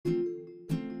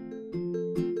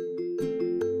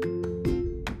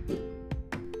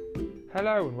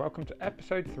Hello and welcome to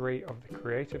episode 3 of the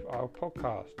Creative Isle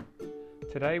podcast.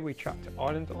 Today we chat to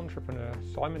island entrepreneur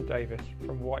Simon Davis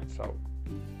from Wight,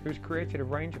 who's created a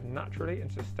range of naturally and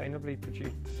sustainably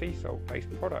produced sea salt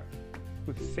based products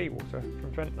with seawater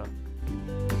from Ventnor.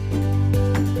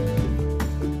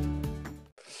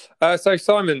 So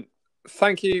Simon,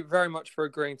 thank you very much for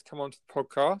agreeing to come onto the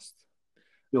podcast.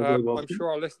 You're very welcome. I'm sure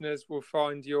our listeners will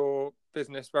find your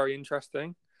business very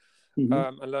interesting.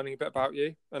 And learning a bit about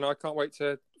you, and I can't wait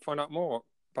to find out more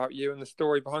about you and the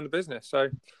story behind the business. So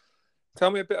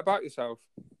tell me a bit about yourself.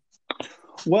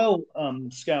 Well,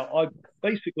 Scout, I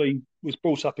basically was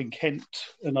brought up in Kent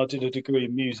and I did a degree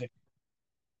in music.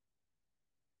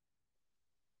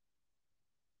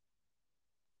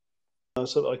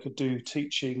 So that I could do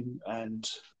teaching and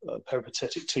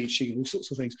peripatetic teaching and all sorts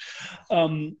of things.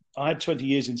 I had 20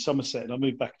 years in Somerset and I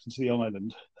moved back into the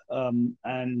island,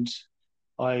 and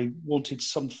I wanted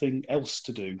something else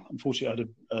to do. Unfortunately,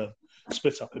 I had a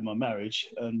split up in my marriage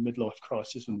and midlife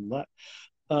crisis and all that.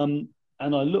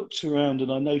 And I looked around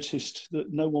and I noticed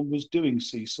that no one was doing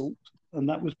sea salt. And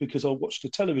that was because I watched a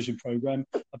television program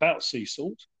about sea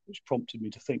salt, which prompted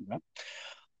me to think that.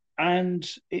 And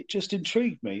it just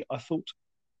intrigued me. I thought,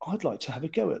 I'd like to have a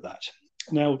go at that.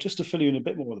 Now, just to fill you in a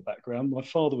bit more of the background, my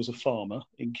father was a farmer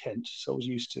in Kent, so I was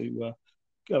used to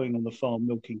going on the farm,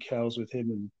 milking cows with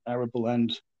him and arable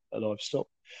and livestock.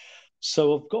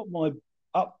 So I've got my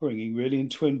upbringing really in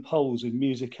twin poles in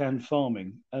music and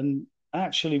farming. And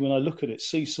actually, when I look at it,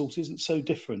 sea salt isn't so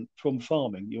different from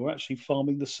farming. You're actually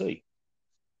farming the sea.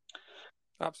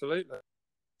 Absolutely.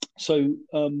 So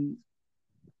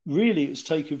really, it's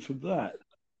taken from that.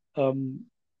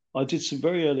 I did some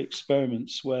very early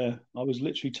experiments where I was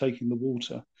literally taking the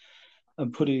water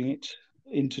and putting it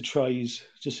into trays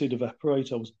to see it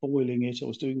evaporate. I was boiling it. I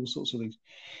was doing all sorts of things.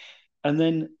 And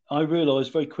then I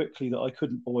realised very quickly that I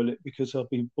couldn't boil it because I've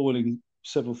been boiling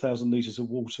several thousand litres of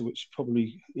water, which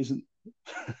probably isn't,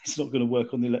 it's not going to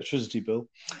work on the electricity bill.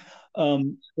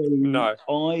 No.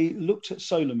 I looked at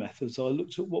solar methods. I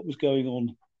looked at what was going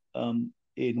on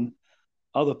in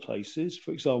other places.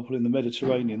 For example, in the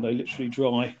Mediterranean, they literally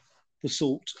dry the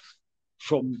salt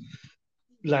from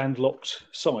landlocked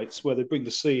sites where they bring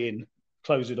the sea in,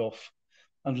 close it off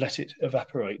and let it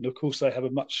evaporate. And of course, they have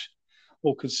a much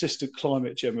more consistent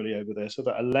climate generally over there, so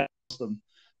that allows them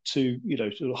to,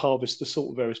 to harvest the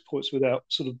salt at various points without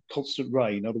sort of constant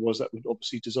rain. Otherwise, that would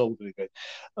obviously dissolve it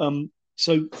again.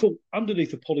 So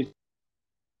underneath the poly,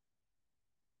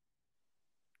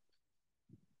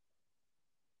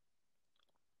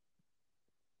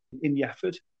 in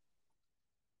Yafford,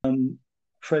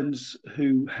 friends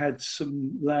who had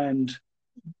some land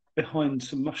behind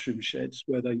some mushroom sheds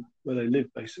where they live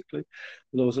basically,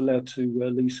 that I was allowed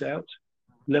to lease out,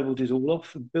 levelled it all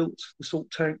off and built the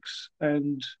salt tanks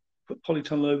and put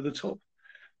polytunnel over the top,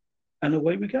 and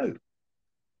away we go.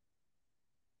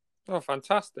 Oh,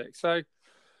 fantastic. So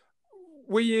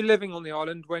were you living on the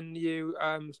island when you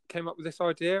came up with this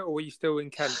idea, or were you still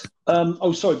in Kent?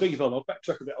 Sorry, beg your pardon. I'll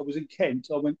backtrack a bit. I was in Kent.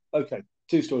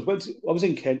 Two stories. I was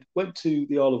in Kent, went to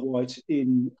the Isle of Wight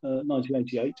in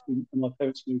 1988, and my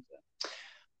parents moved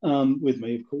there with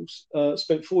me, of course.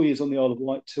 Spent 4 years on the Isle of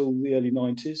Wight till the early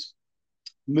 90s.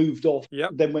 Moved off,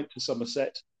 then went to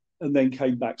Somerset, and then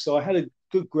came back. So I had a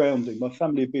good grounding. My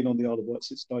family had been on the Isle of Wight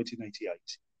since 1988,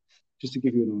 just to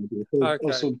give you an idea. So I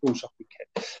was sort of brought up in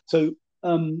Kent.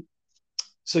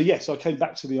 So yes, I came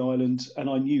back to the island, and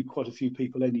I knew quite a few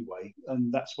people anyway,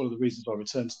 and that's one of the reasons I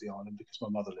returned to the island, because my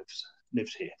mother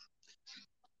lived here.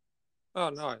 Oh,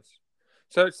 nice.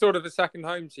 So it's sort of a second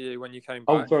home to you when you came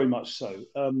back. Oh, very much so.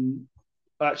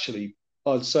 Actually,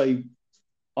 I'd say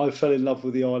I fell in love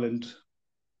with the island.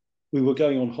 We were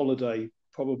going on holiday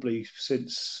probably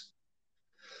since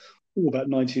about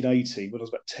 1980, when I was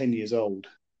about 10 years old.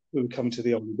 We were coming to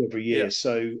the island every year. Yeah.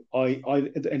 So I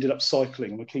ended up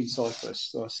cycling. I'm a keen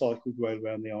cyclist. So I cycled right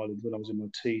around the island when I was in my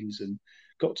teens and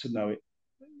got to know it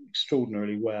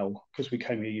extraordinarily well, because we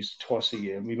came here twice a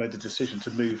year, and we made the decision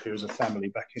to move here as a family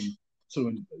back in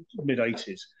sort of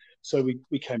mid-80s. So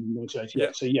we came in 1988.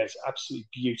 Yeah. So yes, absolutely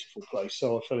beautiful place.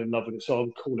 So I fell in love with it. So I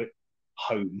would call it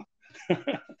home.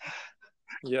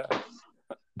 Yeah.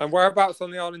 And whereabouts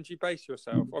on the island do you base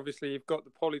yourself? Obviously, you've got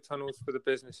the polytunnels for the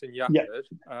business in Yafford.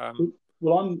 Yeah.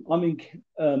 Well, I'm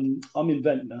in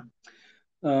Ventnor,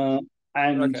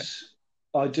 and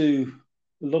I do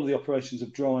a lot of the operations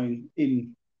of drying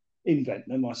in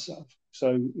Ventnor myself.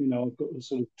 So I've got a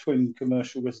sort of twin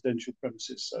commercial residential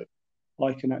premises, so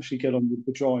I can actually get on with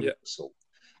the drying of the salt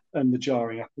and the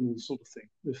jarring up and all sort of thing,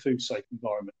 the food safe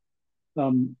environment.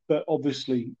 But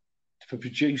obviously, for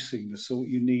producing the salt,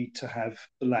 you need to have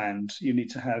the land, you need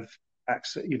to have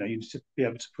access. You need to be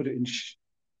able to put it in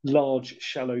large,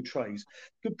 shallow trays.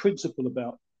 Good principle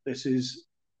about this is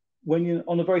when you're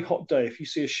on a very hot day, if you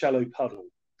see a shallow puddle,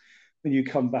 when you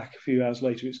come back a few hours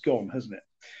later, it's gone, hasn't it?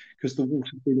 Because the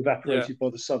water's been evaporated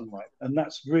by the sunlight. And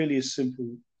that's really as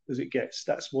simple as it gets.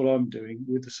 That's what I'm doing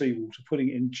with the seawater, putting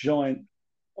it in giant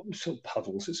sort of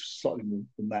puddles. It's slightly more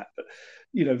than that, but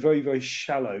very, very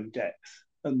shallow depth,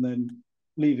 and then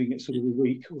leaving it sort of a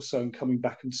week or so and coming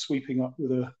back and sweeping up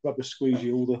with a rubber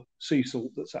squeegee all the sea salt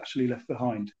that's actually left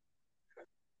behind.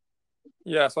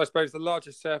 Yeah, so I suppose the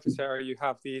larger surface area you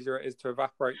have, the easier it is to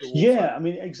evaporate the water. Yeah, I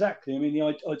mean, exactly. I mean, the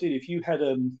idea, if you had,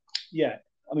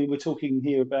 we're talking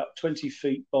here about 20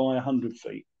 feet by 100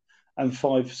 feet and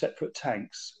 5 separate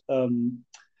tanks.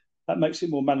 That makes it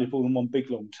more manageable than one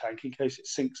big long tank in case it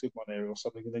sinks in one area or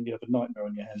something, and then you have a nightmare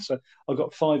on your hands. So I've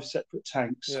got 5 separate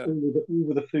tanks, all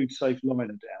with a food safe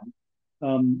liner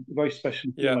down, very special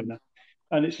liner.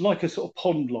 And it's like a sort of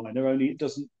pond liner, only it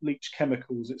doesn't leach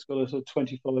chemicals. It's got a sort of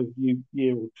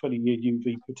 25-year or 20-year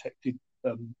UV protected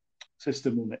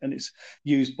system on it, and it's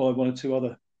used by 1 or 2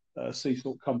 other sea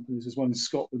salt companies. There's one in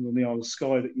Scotland on the Isle of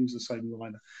Skye that use the same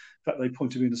liner. In fact, they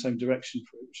pointed me in the same direction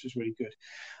for it, which is really good.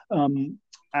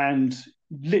 And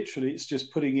literally, it's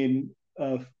just putting in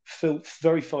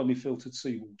very finely filtered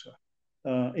seawater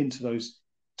into those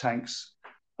tanks,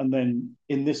 and then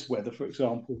in this weather, for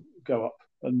example, go up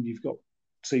and you've got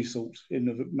sea salt in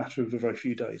a matter of a very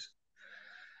few days.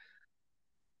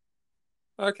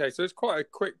 Okay, so it's quite a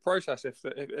quick process if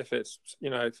it's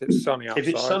if it's sunny outside. If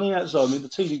it's sunny outside, I mean, the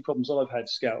teething problems I've had,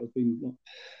 Scout, have been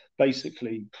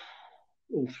basically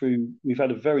all through. We've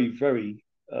had a very, very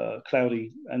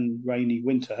cloudy and rainy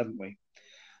winter, haven't we?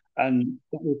 And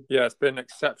yeah, it's been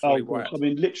exceptionally wet. I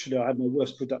mean, literally, I had my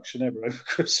worst production ever over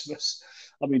Christmas.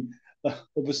 I mean,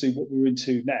 obviously, what we're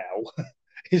into now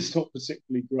is not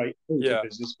particularly great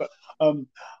business, but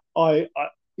I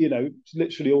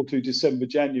literally all through December,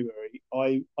 January,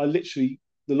 I literally,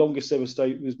 the longest ever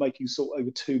stay was making salt over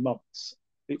 2 months.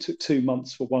 It took 2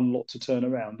 months for one lot to turn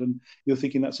around, and you're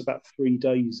thinking that's about 3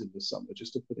 days in the summer,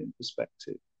 just to put it in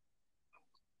perspective.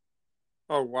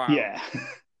 Oh wow! Yeah,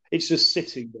 it's just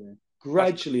sitting there,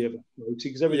 gradually evaporating,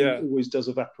 because everything always does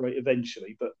evaporate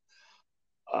eventually, but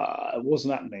it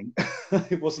wasn't happening.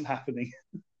 It wasn't happening.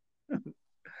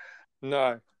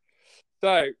 No.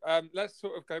 So let's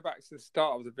sort of go back to the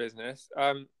start of the business.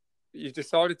 You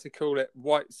decided to call it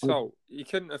Wight Salt. You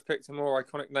couldn't have picked a more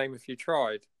iconic name if you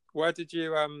tried. Where did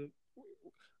you?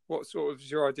 What sort of was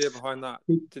your idea behind that?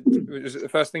 Was it the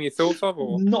first thing you thought of,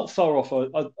 or not far off?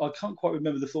 I can't quite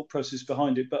remember the thought process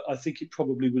behind it, but I think it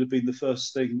probably would have been the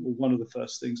first thing, or one of the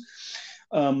first things.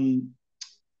 I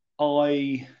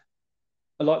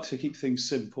like to keep things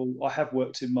simple. I have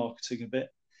worked in marketing a bit,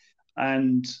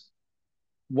 and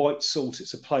Wight salt,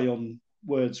 it's a play on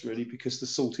words really, because the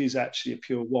salt is actually a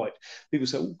pure white. People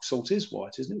say, oh, salt is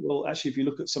white, isn't it? Well, actually, if you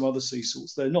look at some other sea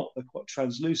salts, they're not. They're quite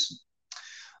translucent.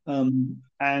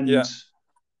 They're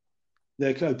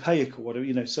opaque or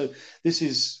whatever, So this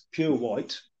is pure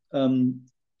white, and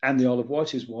the Isle of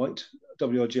Wight is white,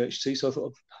 WIGHT. So I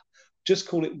thought, just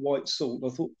call it Wight Salt. I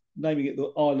thought naming it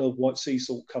the Isle of Wight Sea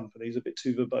Salt Company is a bit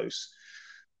too verbose.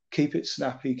 Keep it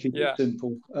snappy, keep it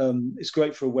simple. It's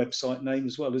great for a website name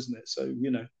as well, isn't it? So,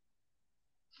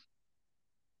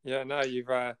 Yeah, no, you've...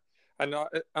 And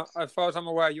as far as I'm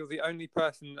aware, you're the only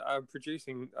person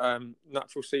producing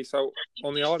natural sea salt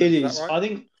on the island. It is that right? I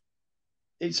think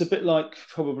it's a bit like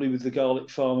probably with the garlic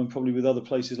farm and probably with other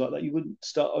places like that. You wouldn't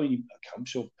start... I mean, I'm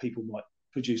sure people might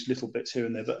produce little bits here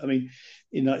and there, but I mean,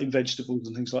 in vegetables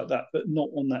and things like that, but not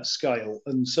on that scale.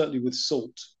 And certainly with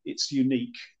salt, it's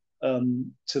unique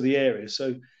to the area.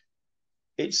 So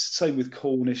it's same with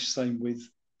Cornish, same with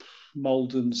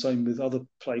Malden, same with other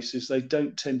places. They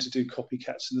don't tend to do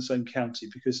copycats in the same county,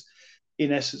 because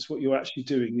in essence what you're actually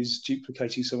doing is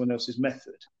duplicating someone else's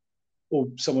method or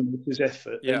someone else's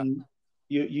effort, and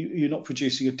you're not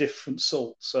producing a different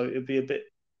salt. So it'd be a bit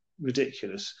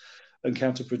ridiculous and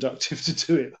counterproductive to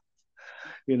do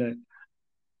it,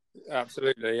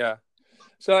 Absolutely, yeah.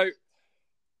 So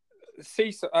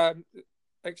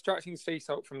extracting sea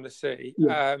salt from the sea,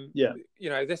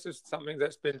 this is something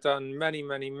that's been done many,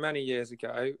 many, many years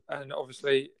ago, and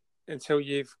obviously until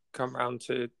you've come around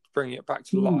to bringing it back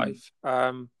to life,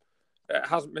 it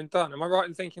hasn't been done. Am I right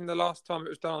in thinking the last time it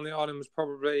was done on the island was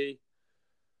probably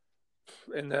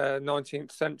in the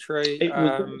 19th century,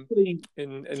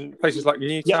 in places like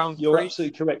Newtown? You're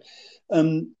absolutely correct.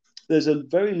 There's a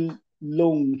very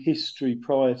long history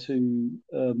prior to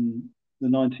the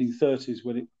 1930s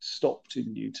when it stopped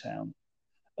in Newtown.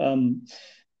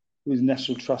 with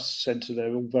National Trust Centre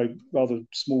there, all very rather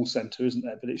small centre, isn't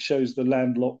there? But it shows the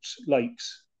landlocked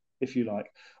lakes, if you like,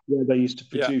 where they used to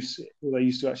Yeah. produce it, where they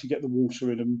used to actually get the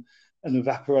water in them and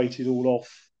evaporate it all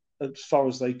off as far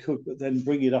as they could, but then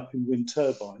bring it up in wind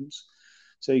turbines.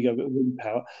 So you go a bit of wind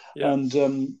power Yeah.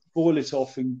 and boil it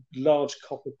off in large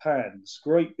copper pans,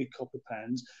 great big copper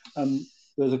pans. And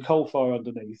there's a coal fire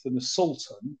underneath, and the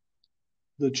sultan,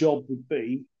 the job would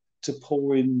be to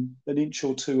pour in an inch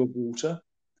or two of water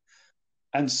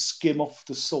and skim off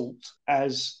the salt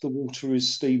as the water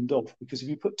is steamed off. Because if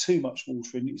you put too much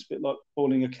water in, it's a bit like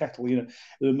boiling a kettle, an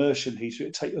immersion heater.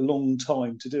 It'd take a long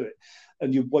time to do it,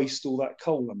 and you waste all that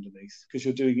coal underneath because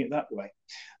you're doing it that way.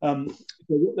 So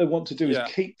what they want to do is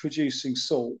keep producing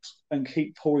salt and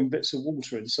keep pouring bits of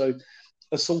water in. So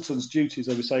a sultan's duties,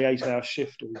 I would say 8-hour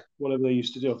shift or whatever they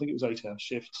used to do. I think it was 8-hour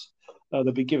shifts.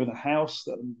 They'd be given a house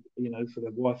that, for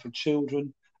their wife and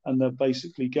children, and they'll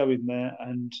basically go in there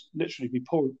and literally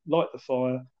light the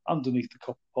fire underneath the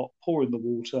copper pot, pour in the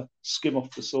water, skim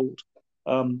off the salt,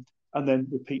 and then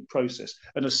repeat process.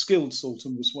 And a skilled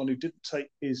sultan was one who didn't take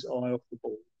his eye off the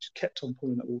ball, just kept on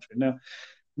pouring that water in. Now,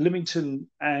 Lymington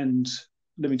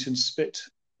Spit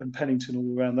and Pennington,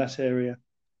 all around that area,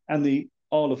 and the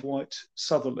Isle of Wight,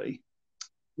 southerly,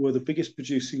 were the biggest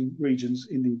producing regions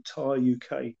in the entire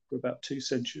UK for about 2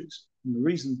 centuries. And the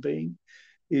reason being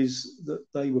is that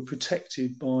they were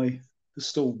protected by the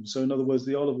storms. So in other words,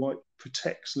 the Isle of Wight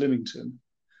protects Lymington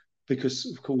because,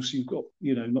 of course, you've got,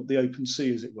 not the open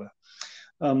sea, as it were.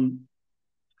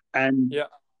 It's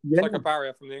like a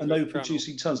barrier from the English and they were Channel.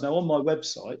 producing tons. Now, on my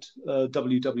website,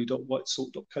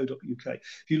 www.whitesalt.co.uk,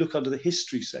 if you look under the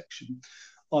history section,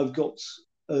 I've got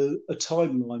a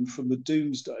timeline from the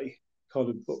Doomsday kind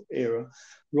of era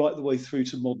right the way through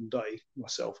to modern day,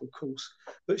 myself, of course,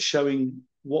 but showing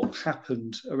what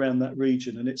happened around that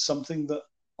region. And it's something that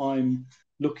I'm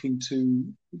looking to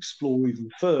explore even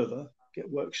further, get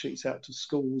worksheets out to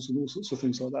schools and all sorts of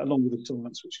things like that, along with the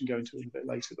science, which we can go into a little bit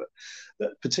later.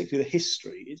 But particularly the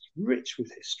history, it's rich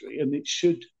with history, and it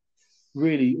should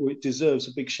really, or it deserves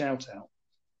a big shout out.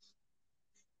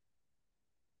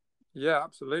 Yeah,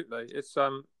 absolutely. It's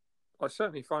I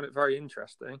certainly find it very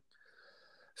interesting.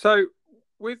 So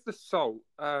with the salt,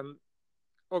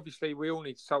 obviously we all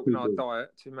need salt in our diet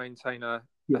to maintain a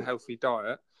healthy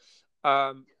diet.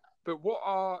 But what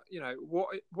are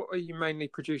you mainly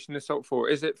producing the salt for?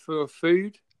 Is it for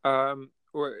food, or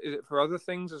is it for other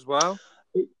things as well?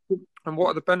 And what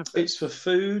are the benefits? It's for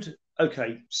food.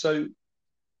 Okay, so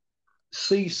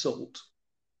sea salt.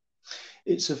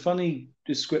 It's a funny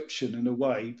description in a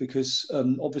way because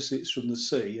obviously it's from the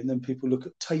sea, and then people look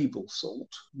at table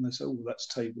salt and they say, "Oh, that's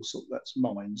table salt. That's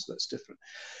mines. That's different."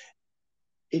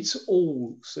 It's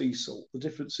all sea salt. The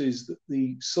difference is that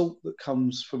the salt that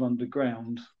comes from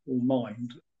underground or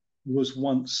mined was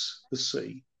once the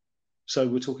sea. So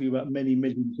we're talking about many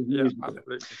millions of years ago.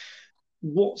 Absolutely.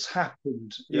 What's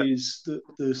happened is that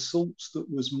the salt that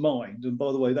was mined, and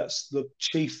by the way, that's the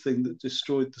chief thing that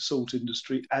destroyed the salt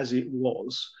industry as it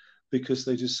was, because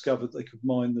they discovered they could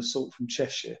mine the salt from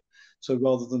Cheshire. So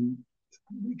rather than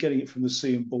getting it from the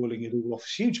sea and boiling it all off,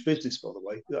 it's huge business, by the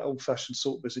way, that old-fashioned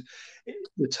salt business.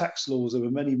 The tax laws, there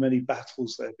were many, many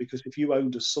battles there, because if you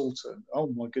owned a sultan, oh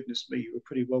my goodness me, you were a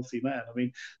pretty wealthy man. I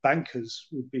mean, bankers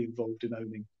would be involved in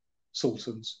owning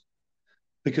sultans,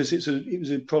 because it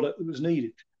was a product that was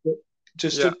needed. But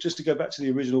just to go back to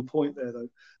the original point there, though,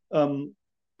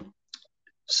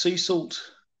 sea salt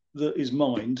that is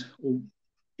mined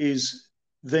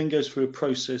then goes through a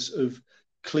process of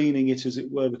cleaning it, as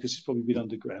it were, because it's probably been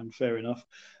underground, fair enough.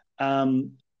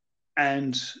 And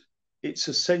it's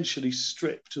essentially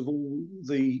stripped of all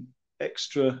the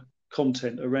extra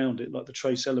content around it, like the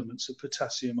trace elements of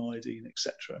potassium, iodine,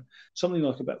 etc. Something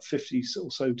like about 50 or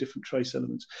so different trace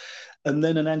elements. And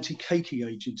then an anti-caking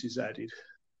agent is added,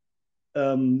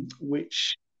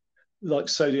 which, like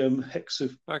sodium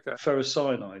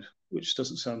hexaferrocyanide, which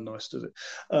doesn't sound nice, does it?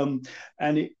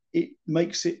 And it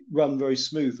makes it run very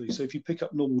smoothly. So if you pick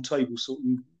up normal table salt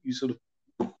and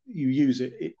you use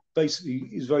it, it basically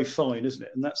is very fine, isn't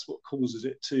it? And that's what causes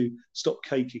it to stop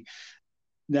caking.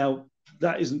 Now,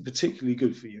 that isn't particularly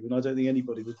good for you, and I don't think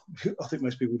anybody would. I think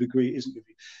most people would agree it isn't good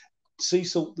for you. Sea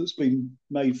salt that's been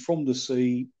made from the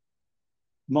sea,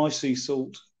 my sea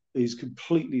salt, is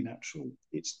completely natural.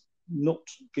 It's not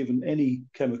given any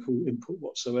chemical input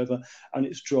whatsoever, and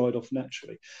it's dried off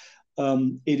naturally.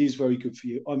 It is very good for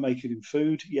you. I make it in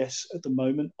food, yes, at the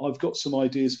moment. I've got some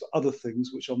ideas for other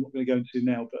things, which I'm not going to go into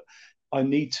now, but I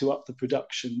need to up the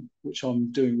production, which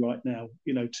I'm doing right now,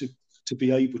 to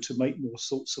be able to make more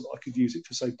salt so that I could use it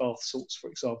for, say, bath salts, for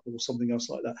example, or something else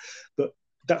like that. But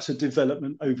that's a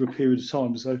development over a period of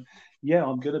time. So, yeah,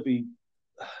 I'm going to be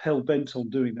hell bent on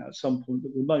doing that at some point. But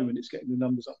at the moment, it's getting the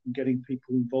numbers up and getting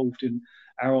people involved in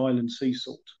our island sea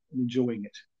salt and enjoying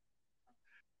it.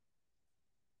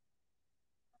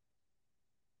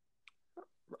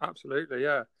 Absolutely,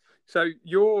 yeah. So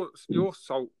your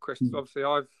salt crystals, obviously,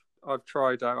 I've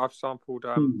tried. I've sampled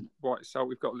Wight salt.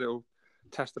 We've got a little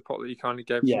tester pot that you kindly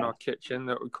gave us in our kitchen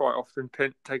that we quite often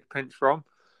take a pinch from.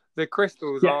 The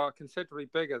crystals are considerably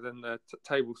bigger than the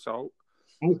table salt.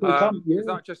 As they come, Is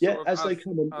that just sort of as they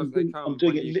come? I'm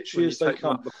doing it literally as they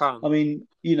come. I mean,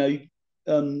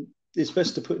 it's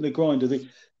best to put in a grinder.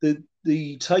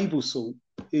 The table salt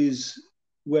is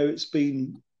where it's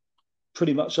been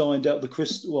pretty much ironed out the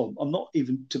crystal. Well, I'm not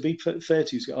even, to be fair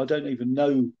to you, I don't even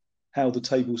know how the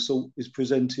table salt is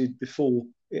presented before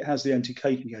it has the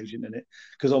anti-caking agent in it,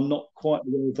 because I'm not quite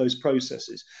aware of those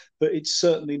processes. But it's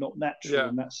certainly not natural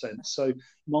in that sense. So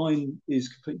mine is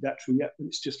completely natural. Yeah,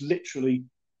 it's just literally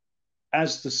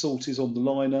as the salt is on the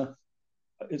liner,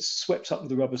 it's swept up with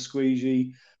the rubber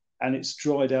squeegee, and it's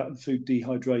dried out in food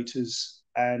dehydrators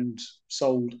and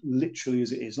sold literally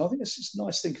as it is. And I think it's just a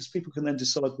nice thing because people can then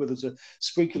decide whether to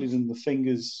sprinkle it in the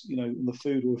fingers, in the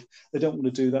food, or if they don't want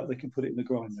to do that, they can put it in the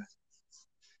grinder.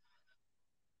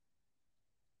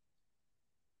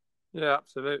 Yeah,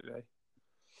 absolutely.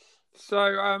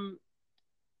 So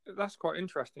that's quite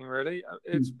interesting, really.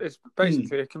 It's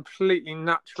basically a completely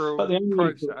natural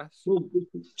process.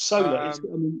 Solar.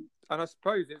 And I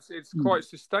suppose it's quite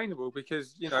sustainable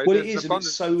because it is.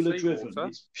 It's solar driven.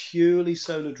 It's purely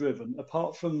solar driven.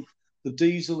 Apart from the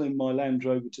diesel in my Land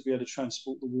Rover to be able to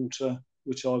transport the water,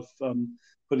 which I've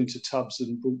put into tubs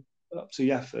and brought up to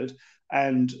Yafford,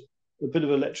 and a bit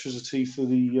of electricity for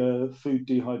the food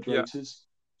dehydrators,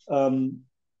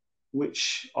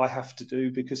 which I have to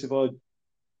do because if I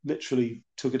literally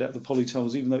took it out of the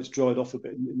polytunnels, even though it's dried off a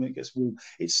bit and when it gets warm,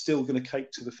 it's still going to cake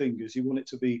to the fingers. You want it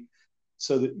to be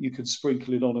so that you can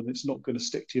sprinkle it on and it's not going to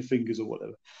stick to your fingers or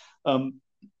whatever.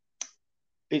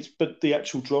 But the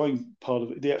actual drying part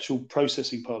of it, the actual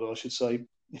processing part of it, I should say,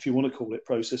 if you want to call it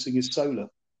processing, is solar.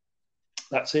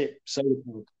 That's it, solar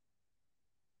powered.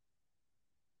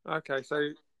 Okay, so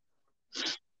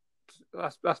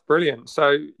that's brilliant.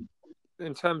 So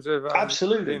in terms of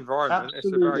absolutely the environment,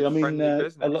 absolutely. It's a very friendly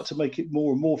business. I'd like to make it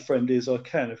more and more friendly as I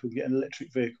can. If we can get an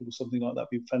electric vehicle or something like that,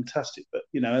 would be fantastic. But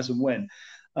as and when.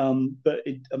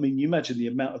 You imagine the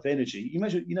amount of energy. You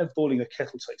imagine, boiling a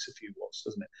kettle takes a few watts,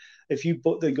 doesn't it? If you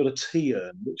then got a tea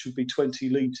urn, which would be 20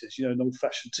 litres, an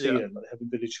old-fashioned tea urn like they have in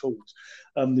village halls,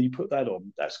 then you put that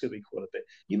on, that's going to be quite a bit.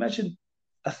 You imagine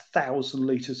 1,000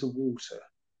 litres of water,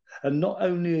 and not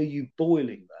only are you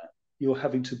boiling that, you're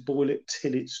having to boil it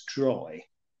till it's dry.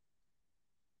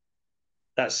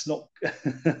 That's not.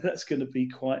 That's going to be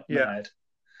quite mad.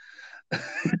 A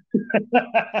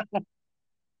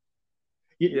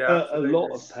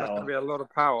lot of power. That's going to be a lot of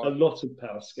power. A lot of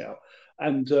power, Scout.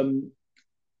 And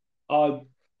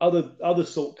other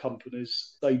salt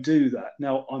companies, they do that.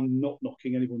 Now, I'm not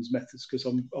knocking anyone's methods because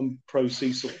I'm pro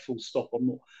sea salt, full stop. I'm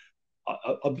not.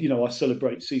 I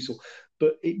celebrate sea salt,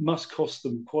 but it must cost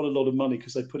them quite a lot of money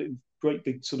because they put it in great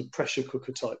big sort of pressure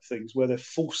cooker type things where they're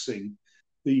forcing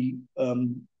the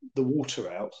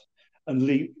water out and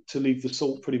leave the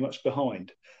salt pretty much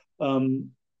behind.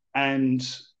 And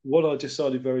what I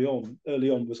decided early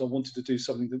on was I wanted to do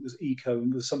something that was eco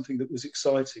and was something that was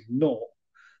exciting, not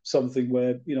something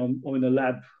where I'm in a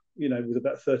lab with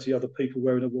about 30 other people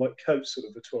wearing a white coat sort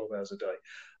of for 12 hours a day.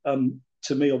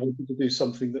 To me, I wanted to do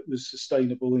something that was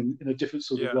sustainable in a different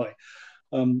sort of way.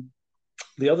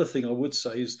 The other thing I would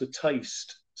say is the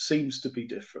taste seems to be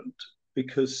different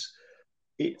because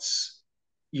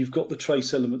you've got the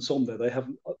trace elements on there. They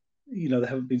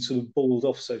haven't been sort of boiled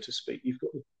off, so to speak.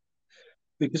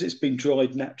 Because it's been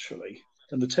dried naturally,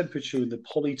 and the temperature in the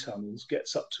polytunnels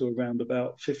gets up to around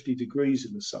about 50 degrees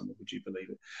in the summer. Would you believe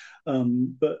it?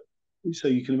 But so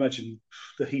you can imagine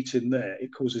the heat in there.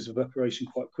 It causes evaporation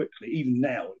quite quickly. Even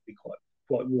now, it'd be quite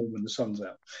warm when the sun's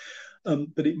out.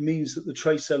 But it means that the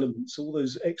trace elements, all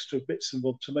those extra bits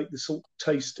involved to make the salt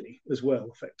tasty as well,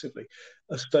 effectively,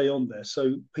 stay on there.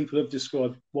 So people have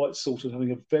described white salt as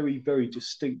having a very, very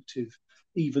distinctive,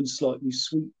 even slightly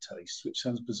sweet taste, which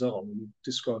sounds bizarre when you're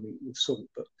describing it with salt,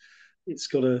 but it's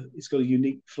got a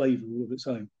unique flavour all of its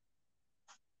own.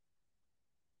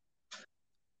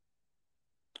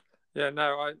 Yeah,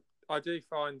 no, I do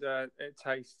find it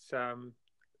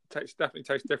definitely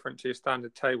tastes different to your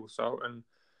standard table salt. And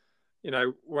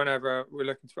whenever we're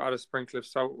looking to add a sprinkle of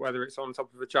salt, whether it's on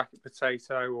top of a jacket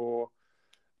potato or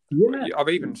Yeah. I've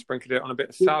even sprinkled it on a bit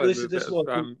of Well, salad with a bit this is of what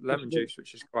I thought. lemon juice,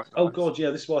 which is quite Oh nice. God, yeah,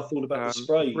 this is what I thought about the It's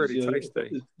sprays. really You know, I've got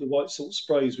tasty. the white salt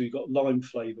sprays. We've got lime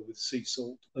flavour with sea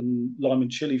salt and lime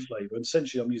and chili flavour. And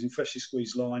essentially, I'm using freshly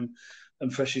squeezed lime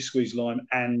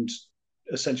and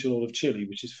essential oil of chili,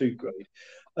 which is food grade.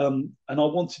 And I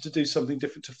wanted to do something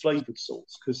different to flavoured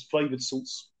salts because flavoured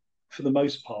salts, for the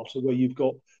most part, are where you've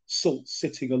got salt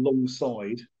sitting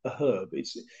alongside a herb.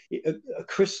 A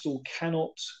crystal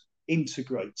cannot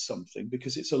integrate something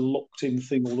because it's a locked-in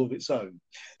thing all of its own.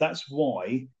 That's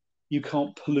why you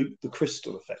can't pollute the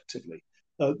crystal effectively.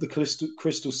 The crystal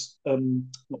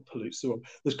not pollutes the wrong.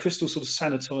 The crystal sort of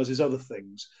sanitizes other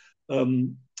things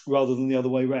rather than the other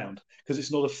way around because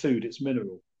it's not a food; it's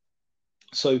mineral.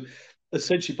 So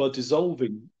essentially, by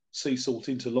dissolving sea salt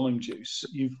into lime juice,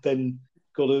 you've then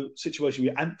got a situation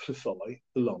where you amplify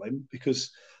the lime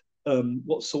because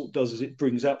what salt does is it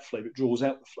brings out flavour, it draws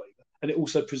out the flavour, and it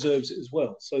also preserves it as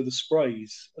well. So the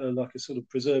sprays are like a sort of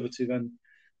preservative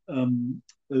and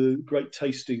a great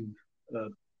tasting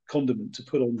condiment to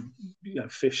put on,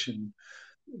 fish and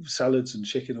salads and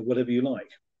chicken or whatever you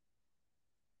like.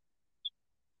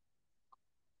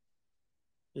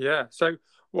 Yeah. So,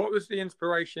 what was the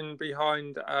inspiration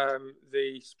behind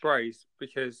the sprays?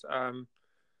 Because I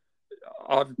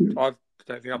don't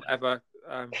think I've ever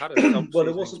had a salt Well,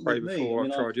 it seasoning wasn't spray with me. I before.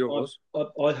 mean, I've tried yours.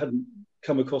 I hadn't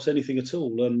come across anything at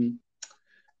all.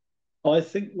 I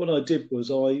think what I did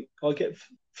was I get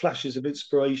flashes of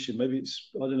inspiration. Maybe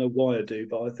it's I don't know why I do,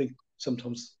 but I think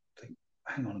sometimes think,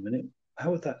 hang on a minute,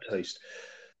 how would that taste?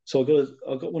 So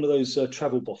I got one of those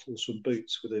travel bottles from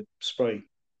Boots with a spray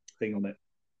thing on it,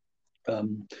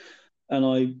 and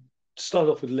I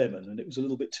started off with lemon, and it was a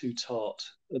little bit too tart,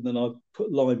 and then I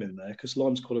put lime in there because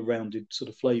lime's quite a rounded sort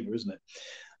of flavour, isn't it?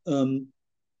 And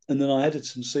then I added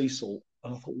some sea salt,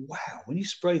 and I thought, wow, when you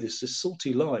spray this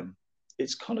salty lime,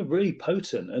 it's kind of really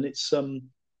potent, and it's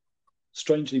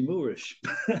strangely Moorish.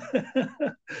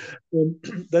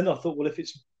 Then I thought, well, if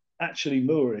it's actually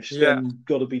Moorish, Yeah. then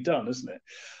got to be done, isn't it?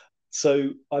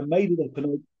 So I made it up,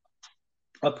 and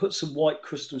I put some white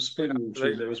crystal spring Yeah.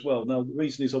 water in there as well. Now the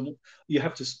reason is you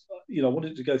have to, I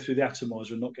wanted to go through the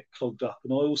atomizer and not get clogged up,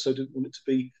 and I also didn't want it to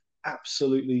be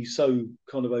absolutely so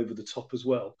kind of over the top as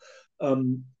well.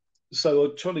 So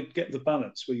I'm trying to get the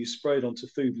balance where you spray it onto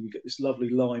food and you get this lovely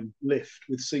lime lift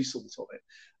with sea salt on it,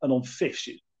 and on fish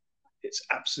it's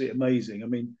absolutely amazing. I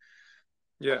mean,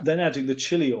 Yeah. then adding the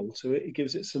chili oil to it, it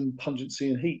gives it some pungency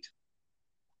and heat.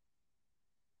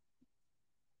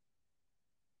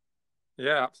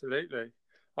 Yeah, absolutely.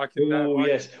 I can. Oh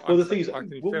yes. Well, the thing is, I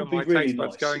can what feel would be my really taste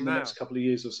buds nice in going the now. next couple of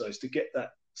years or so is to get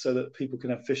that so that people can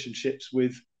have fish and chips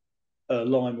with a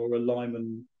lime or a lime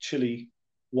and chili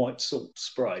white salt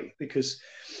spray because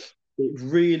it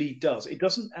really does. It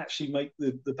doesn't actually make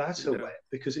the batter wet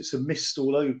because it's a mist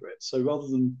all over it. So rather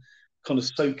than kind of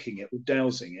soaking it or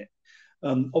dousing it,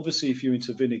 obviously if you're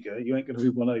into vinegar, you ain't going to be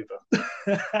one over.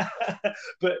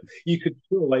 But you could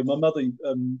try. My mother,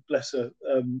 bless her,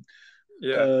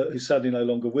 who's sadly no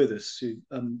longer with us, who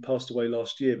passed away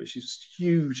last year, but she's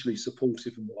hugely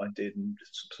supportive of what I did and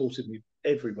supported me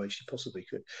every way she possibly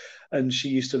could. And she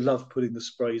used to love putting the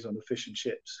sprays on the fish and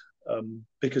chips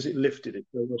because it lifted it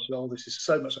so much. Oh, this is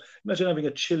so much. Imagine having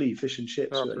a chili fish and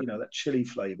chips, with, that chili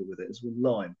flavour with it as well,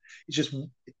 lime.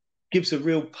 It gives a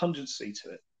real pungency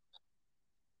to it.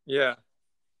 Yeah.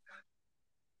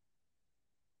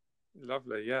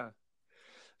 Lovely. Yeah.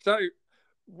 So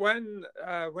when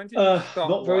did you start?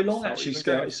 Not very White long, Salt? actually, You've been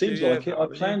Scout. doing It it a few seems years like it. now, I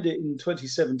planned it in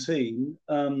 2017,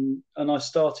 and I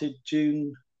started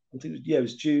June. I think it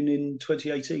was June in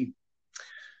 2018.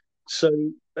 So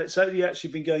it's only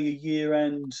actually been going a year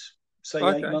and say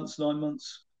 8 months, 9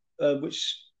 months,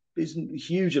 which isn't a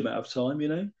huge amount of time,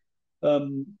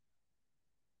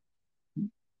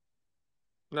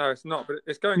 No, it's not, but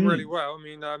it's going really well. I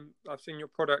mean, I've seen your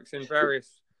products in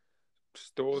various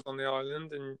stores on the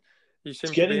island, and you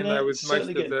seem to be in there with most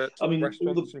of the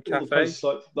restaurants and cafes. All the places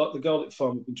like the Garlic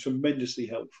Farm have been tremendously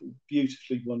helpful,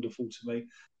 beautifully wonderful to me,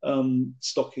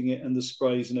 stocking it and the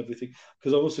sprays and everything.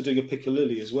 Because I'm also doing a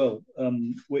piccalilli as well,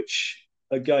 which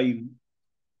again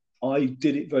I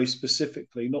did it very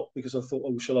specifically, not because I thought,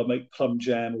 oh, shall I make plum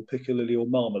jam or piccalilli or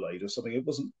marmalade or something? It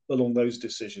wasn't along those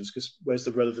decisions because where's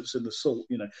the relevance in the salt,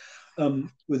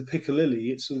 With piccalilli,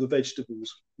 it's all the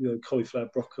vegetables, cauliflower,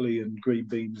 broccoli, and green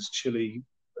beans, chili,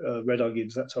 red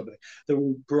onions, that type of thing. They're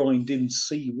all brined in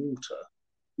seawater,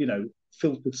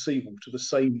 filtered seawater, the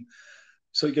same.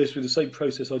 So it goes through the same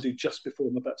process I do just before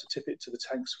I'm about to tip it to the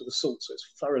tanks for the salt, so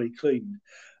it's thoroughly cleaned.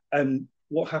 And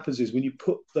what happens is when you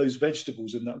put those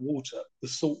vegetables in that water, the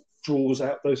salt draws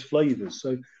out those flavors.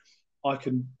 So I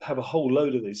can have a whole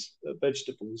load of these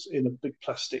vegetables in a big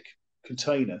plastic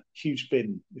container, huge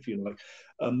bin, if you like,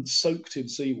 soaked in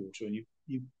seawater, and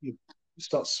you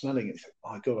start smelling it.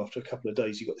 Oh my God, after a couple of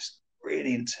days, you've got this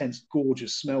really intense,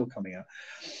 gorgeous smell coming out.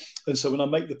 And so when I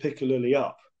make the piccalilli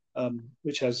up,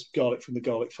 which has garlic from the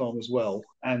garlic farm as well,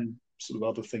 and sort of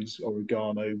other things,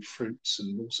 oregano, fruits,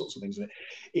 and all sorts of things in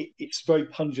it's very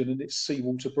pungent and it's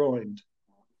seawater brined.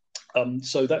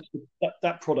 So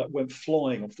that product went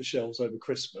flying off the shelves over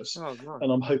Christmas, Oh, nice.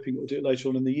 and I'm hoping it'll do it later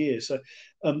on in the year. So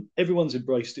everyone's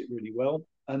embraced it really well,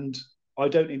 and I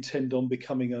don't intend on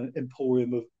becoming an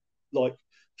emporium of like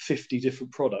 50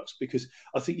 different products, because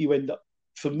I think you end up,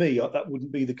 for me, that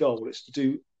wouldn't be the goal. It's to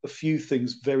do a few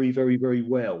things very, very, very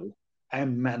well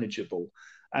and manageable.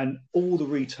 And all the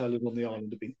retailers on the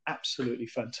island have been absolutely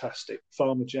fantastic.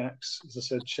 Farmer Jack's, as I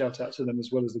said, shout out to them, as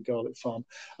well as the Garlic Farm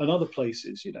and other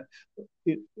places,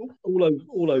 all over,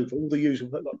 all the usual,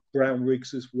 like Brown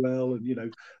Rigs as well.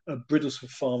 And, Bridlesford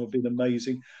Farm have been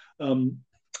amazing.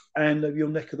 And your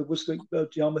neck of the woods,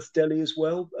 Yarmouth Deli as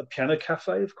well. Piano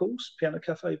Cafe, of course. Piano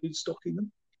Cafe have been stocking them.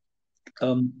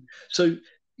 So,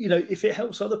 if it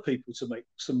helps other people to make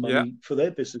some money for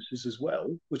their businesses as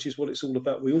well, which is what it's all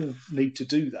about, we all need to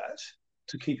do that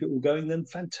to keep it all going, then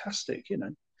fantastic,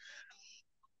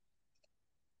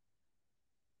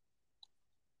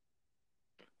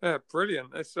 Yeah,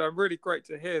 brilliant. It's really great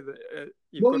to hear that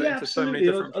you've got it into so many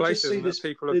different places, and that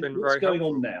people have been very helpful. What's going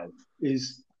on now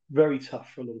is very tough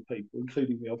for a lot of people,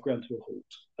 including me. I've ground to a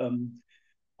halt.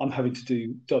 I'm having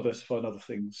to diversify in other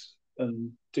things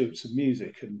and do some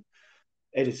music and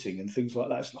editing and things like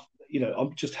that. It's not,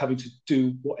 I'm just having to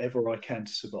do whatever I can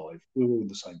to survive. We're all in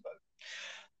the same boat.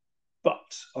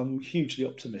 But I'm hugely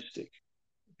optimistic,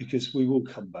 because we will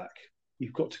come back.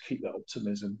 You've got to keep that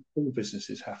optimism. All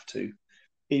businesses have to,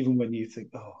 even when you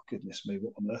think, oh, goodness me,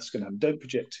 what on earth's going to happen? Don't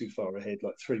project too far ahead,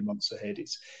 like 3 months ahead.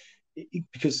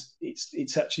 Because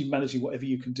it's actually managing whatever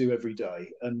you can do every day.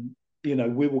 And,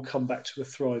 we will come back to a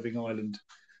thriving island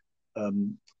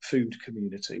food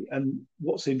community. And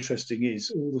what's interesting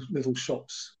is all the little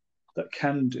shops that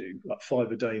can do like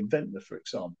 5 a day in Ventnor, for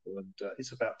example, and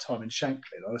it's about time in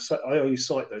Shanklin. I only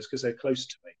cite those because they're close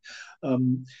to me,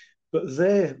 but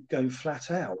they're going flat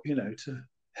out, to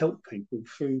help people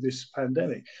through this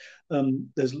pandemic.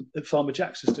 There's Farmer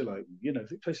Jack's are still open,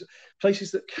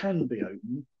 places that can be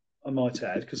open, I might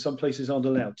add, because some places aren't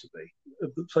allowed to be.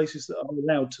 The places that are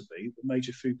allowed to be, the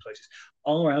major food places,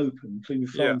 are open, including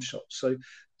farm shops. So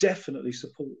definitely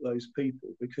support those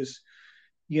people, because,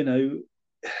 they are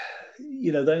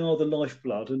the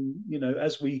lifeblood. And,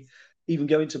 as we even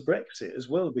go into Brexit as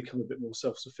well, become a bit more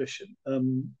self-sufficient,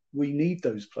 we need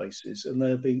those places, and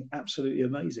they're being absolutely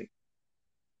amazing.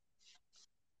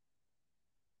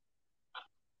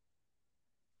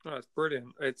 Oh, that's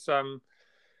brilliant.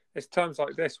 It's times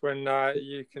like this when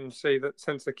you can see that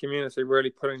sense of community really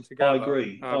putting together. I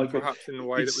agree. Perhaps in a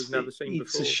way that we've never seen before.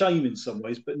 It's a shame in some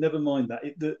ways, but never mind that.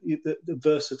 The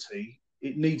adversity,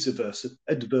 it needs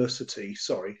adversity,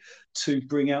 to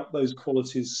bring out those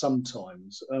qualities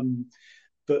sometimes.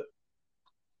 But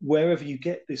wherever you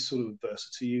get this sort of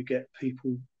adversity, you get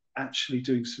people actually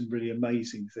doing some really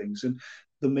amazing things. And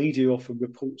the media often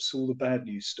reports all the bad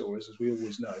news stories, as we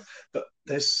always know, but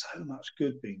there's so much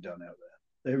good being done out there.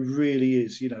 There really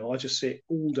is. I just see it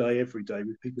all day, every day,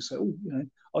 with people say, oh,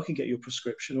 I can get your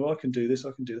prescription, or I can do this,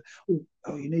 I can do that.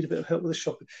 Oh, you need a bit of help with the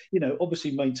shopping. Obviously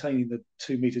maintaining the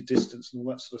 2 meter distance and all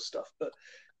that sort of stuff, but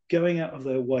going out of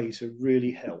their way to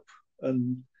really help.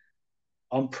 And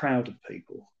I'm proud of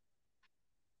people.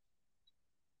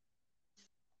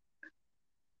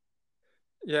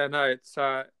 Yeah, no,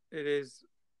 it is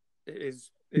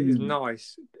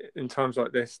nice in times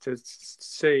like this to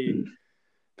see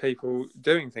people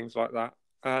doing things like that.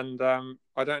 And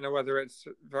I don't know whether it's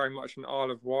very much an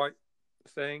Isle of Wight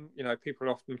thing. People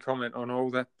often comment on all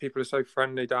that people are so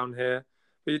friendly down here.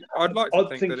 But I'd like to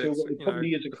think that it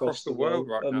probably is across the world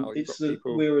right now.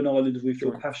 We're an island and we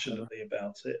feel passionately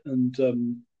about it. And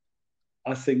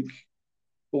I think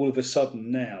all of a sudden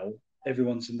now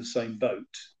everyone's in the same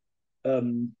boat.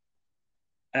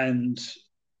 And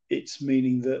it's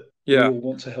meaning that we all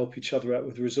want to help each other out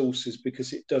with resources,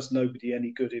 because it does nobody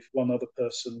any good if one other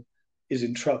person is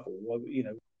in trouble. We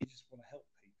just want to help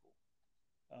people,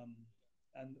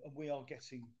 and we are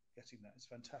getting that. It's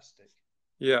fantastic.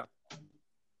 Yeah,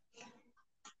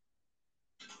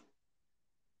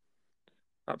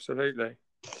 absolutely.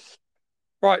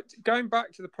 Right, going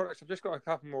back to the products, I've just got a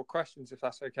couple more questions, if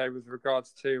that's okay, with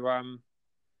regards to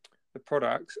the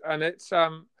products. And it's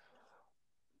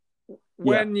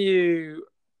when you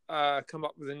come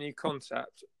up with a new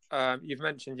concept, you've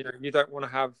mentioned you don't want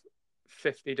to have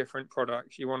 50 different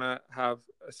products. You want to have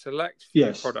a select few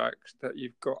Yes. products that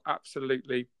you've got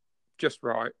absolutely just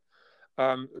right,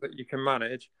 that you can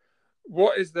manage.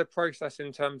 What is the process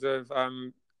in terms of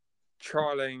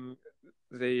trialing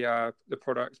the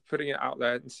products, putting it out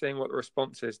there and seeing what the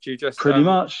response is? Do you just Pretty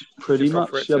much. offer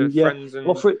it to Yeah, friends and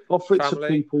offer it to family,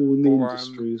 people in the or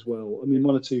industry as well. I mean,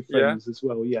 one or two yeah, friends as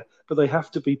well. Yeah, but they have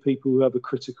to be people who have a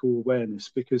critical awareness,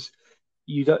 because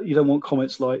you don't want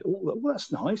comments like, "Oh, well,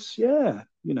 that's nice." Yeah,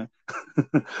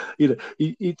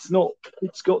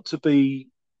 it's got to be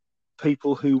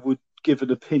people who would give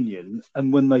an opinion,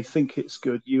 and when they think it's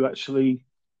good, you actually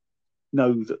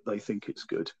know that they think it's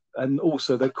good, and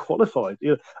also they're qualified.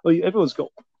 Everyone's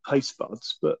got taste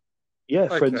buds, but yeah,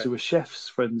 friends okay, who are chefs,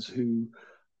 friends who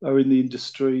are in the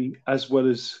industry, as well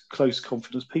as close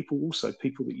confidence people, also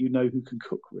people that who can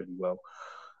cook really well,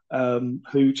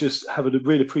 who just have a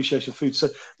real appreciation of food. So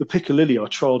the piccalilli I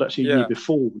trialled actually a year yeah.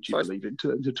 before, would you So believe it,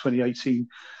 into 2018.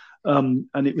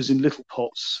 And it was in little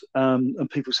pots, and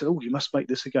people said, "Oh, you must make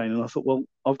this again." And I thought, well,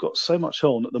 I've got so much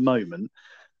on at the moment,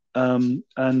 and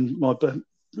my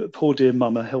poor dear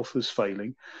mum, her health was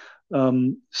failing.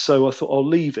 So I thought I'll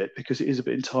leave it, because it is a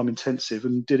bit time intensive,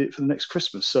 and did it for the next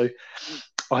Christmas. So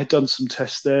I had done some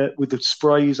tests there with the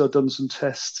sprays. I'd done some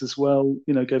tests as well,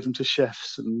 gave them to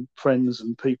chefs and friends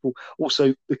and people.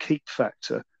 Also, the keep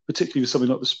factor, particularly with something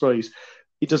like the sprays,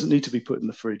 it doesn't need to be put in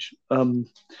the fridge,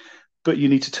 but you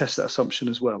need to test that assumption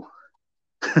as well.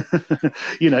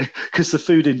 Because the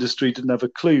food industry didn't have a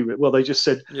clue. Well, they just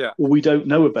said, yeah, well, we don't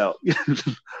know about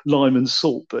lime and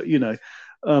salt, but it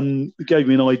gave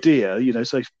me an idea,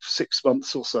 say 6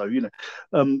 months or so, yeah,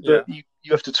 but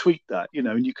you have to tweak that,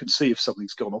 and you can see if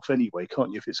something's gone off anyway,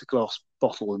 can't you? If it's a glass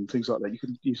bottle and things like that, you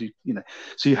can usually,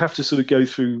 so you have to sort of go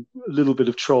through a little bit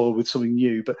of trial with something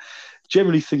new. But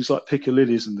generally things like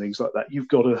piccalillis and things like that, you've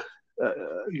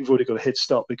already got a head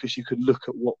start, because you can look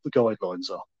at what the guidelines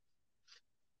are.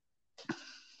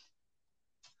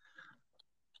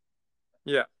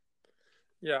 yeah,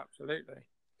 yeah, absolutely.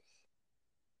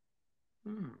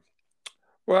 Hmm.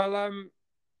 Well,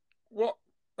 what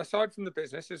aside from the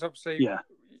business is obviously, Yeah.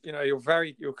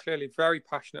 you're clearly very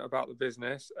passionate about the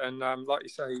business, and like you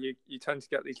say, you tend to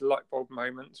get these light bulb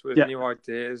moments with Yeah. new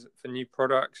ideas for new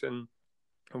products and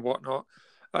whatnot.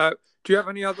 Do you have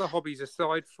any other hobbies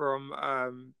aside from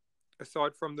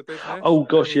the business? Oh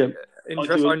gosh, Any yeah. I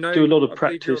interest? do I know, do a lot of I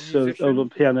believe you're a practice musician. on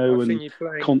piano I've seen and you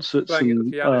concerts, playing at the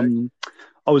and piano.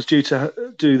 I was due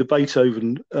to do a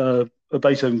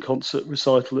Beethoven concert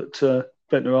recital at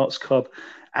Ventnor Arts Club,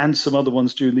 and some other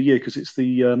ones during the year, because it's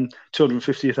the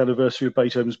 250th anniversary of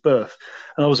Beethoven's birth.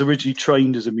 And I was originally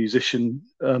trained as a musician,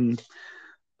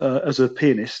 as a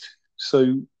pianist,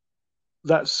 so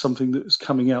that's something that's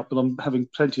coming out. But I'm having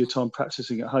plenty of time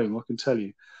practicing at home, I can tell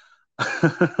you.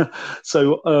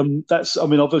 So I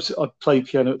mean, obviously I play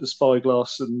piano at the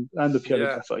Spyglass and the Piano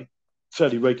Yeah, Cafe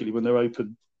fairly regularly when they're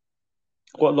open.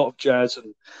 Quite a lot of jazz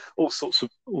and all sorts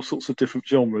of different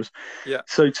genres. yeah,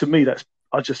 So to me,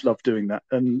 I just love doing that,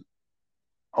 and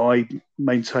I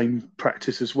maintain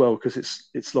practice as well, because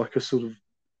it's like a sort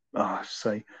of,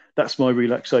 say, that's my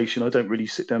relaxation. I don't really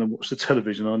sit down and watch the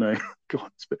television. I know,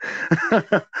 God,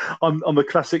 I'm a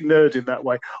classic nerd in that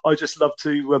way. I just love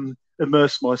to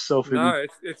immerse myself in no,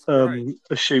 it's great.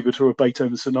 a Schubert or a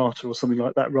Beethoven sonata or something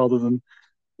like that, rather than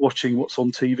watching what's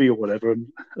on TV or whatever. And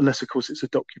unless, of course, it's a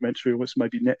documentary or it's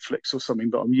maybe Netflix or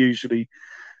something. But I'm usually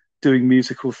doing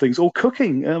musical things or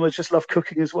cooking. I just love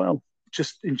cooking as well.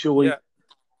 Just enjoy.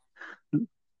 Yeah,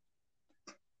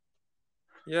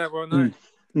 yeah. Well, no, Mm,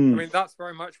 I mm. mean that's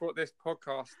very much what this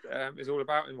podcast is all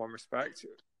about in one respect.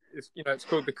 It's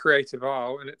called the Creative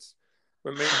Isle, and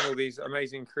we're meeting all these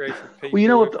amazing creative Well, people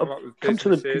who've I've come up with come to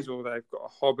businesses, or they've got a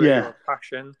hobby or yeah, a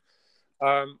passion,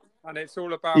 and it's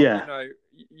all about yeah.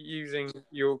 using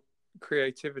your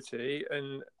creativity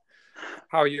and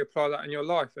how you apply that in your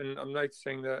life. And I'm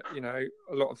noticing that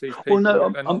a lot of these Well, people, no,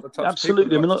 they're not I'm the types of people absolutely.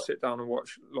 that I like mean, to sit down and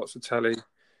watch lots of telly.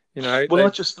 well, I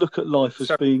They've just look at got life as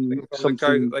several being things on the go that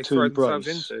something they to throw themselves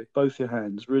embrace. into. Both your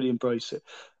hands, really embrace it.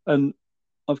 And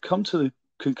I've come to the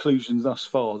conclusion thus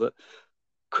far that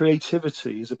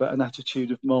creativity is about an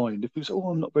attitude of mind. If you say, "Oh,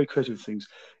 I'm not very creative with things,"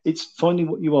 it's finding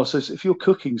what you are. So if you're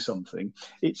cooking something,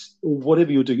 or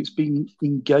whatever you're doing, it's being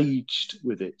engaged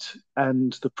with it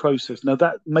and the process. Now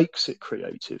that makes it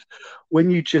creative. When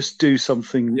you just do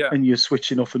something Yeah, and you're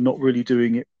switching off and not really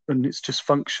doing it, and it's just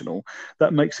functional,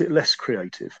 that makes it less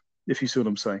creative. If you see what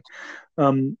I'm saying.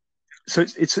 Um, so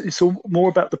it's all more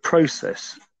about the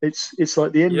process. It's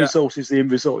like the end yeah, result is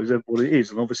what it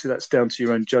is, and obviously that's down to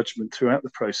your own judgment throughout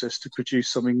the process to produce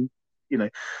something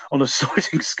on a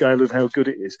sliding scale of how good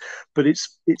it is. But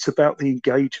it's about the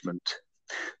engagement.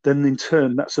 Then in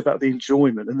turn, that's about the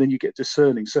enjoyment, and then you get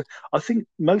discerning. So I think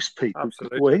most people, or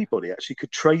Absolutely. anybody actually,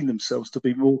 could train themselves to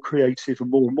be more creative and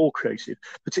more creative,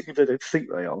 particularly if they don't think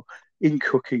they are, in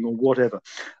cooking or whatever.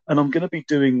 And I'm going to be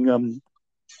doing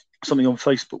something on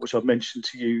Facebook, which I mentioned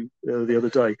to you the other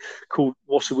day, called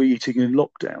 "What Are We Eating in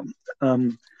Lockdown?"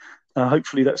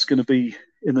 Hopefully, that's going to be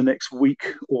in the next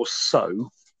week or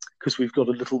so, because we've got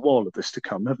a little while of this to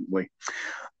come, haven't we?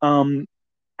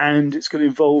 And it's going to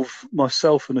involve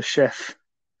myself and a chef,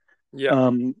 Yeah.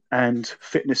 and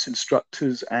fitness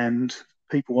instructors and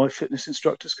people like fitness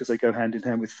instructors, because they go hand in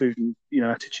hand with food and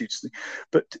attitudes.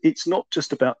 But it's not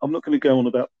just about. I'm not going to go on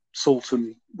about salt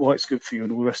and why it's good for you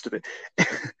and all the rest of it.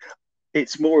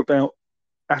 It's more about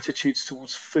attitudes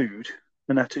towards food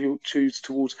and attitudes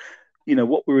towards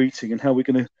what we're eating and how we're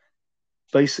going to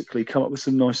basically come up with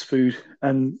some nice food.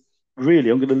 And really,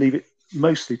 I'm going to leave it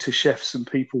mostly to chefs and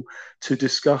people to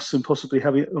discuss and possibly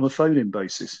have it on a phone-in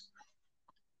basis.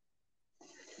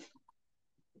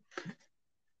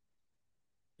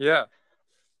 Yeah.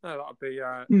 No,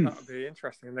 that'd be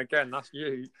interesting. And again, that's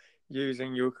you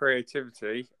using your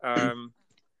creativity,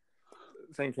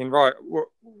 thinking, right,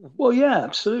 well, yeah,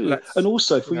 absolutely. And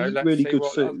also, if we eat let's really see good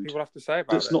what other food people have to say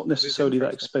about that's it, not because it's necessarily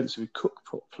that interesting. expensive and cooked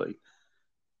properly,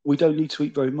 we don't need to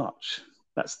eat very much.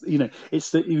 That's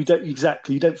it's that you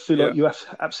don't feel like you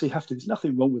absolutely have to. There's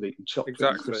nothing wrong with eating chocolate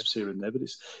and crisps here and there, but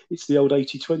it's the old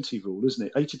 80-20 rule, isn't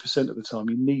it? 80% of the time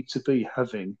you need to be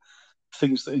having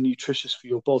things that are nutritious for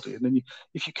your body, and then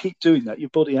if you keep doing that, your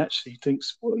body actually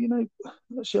thinks, well,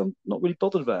 actually I'm not really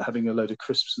bothered about having a load of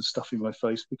crisps and stuff in my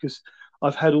face, because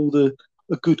I've had a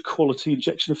good quality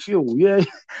injection of fuel. Yeah,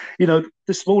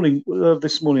 this morning I had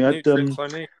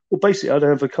well, basically I had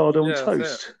an avocado on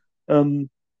toast,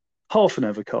 half an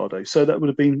avocado, so that would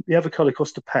have been, the avocado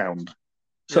cost £1,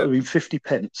 so that would have been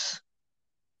 50p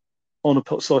on a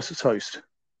slice of toast,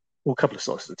 or a couple of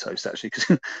slices of toast actually,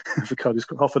 because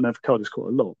half an avocado is quite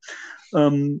a lot.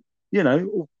 Or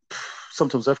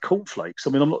sometimes I have cornflakes.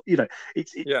 I mean, I'm not,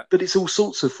 but it's all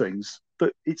sorts of things.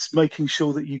 But it's making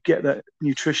sure that you get that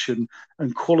nutrition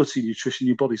and quality nutrition in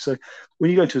your body. So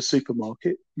when you go to a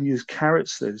supermarket, there's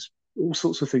carrots, there's all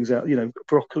sorts of things out,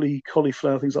 broccoli,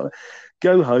 cauliflower, things like that.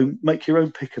 Go home, make your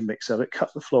own pick and mix of it,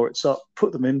 cut the florets up,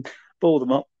 put them in, boil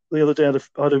them up. The other day I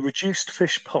had a reduced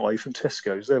fish pie from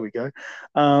Tesco's. There we go.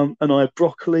 And I had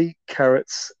broccoli,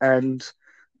 carrots, and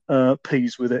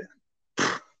peas with it.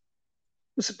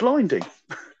 It's blinding.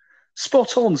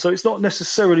 Spot on. So it's not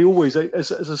necessarily always,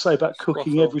 as I say, about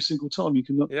cooking every single time. You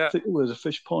can think, oh, there's a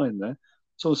fish pie in there.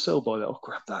 So I'll sell by that. I'll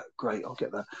grab that. Great, I'll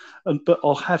get that. But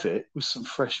I'll have it with some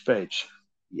fresh veg.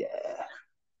 Yeah.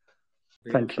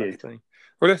 Thank you.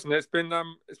 Well, listen, it's been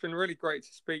really great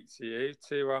to speak to you,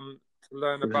 to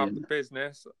learn about the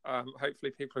business.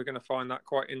 Hopefully people are going to find that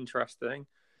quite interesting,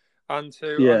 and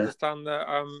to understand that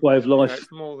way of life,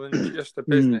 it's more than just a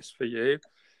business for you.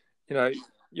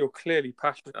 You're clearly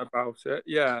passionate about it.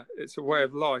 Yeah, it's a way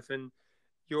of life, and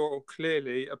you're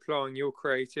clearly applying your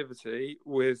creativity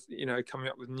with coming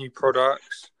up with new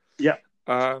products, to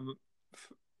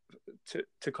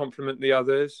complement the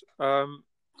others,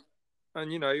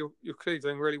 and you're clearly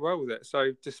doing really well with it.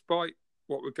 So despite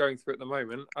what we're going through at the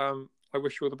moment, I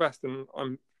wish you all the best, and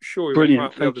I'm sure you're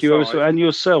brilliant. Thank you, and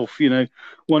yourself.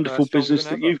 Wonderful business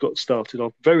that you've got started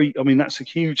off. That's a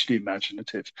hugely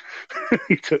imaginative.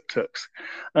 Tuk-tuks,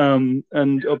 and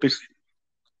obviously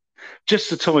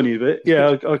just a tiny bit.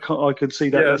 Yeah, I can see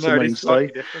that. That's the mainstay.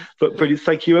 But brilliant.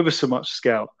 Thank you ever so much,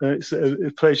 Scout. It's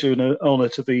a pleasure and an honour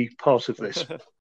to be part of this.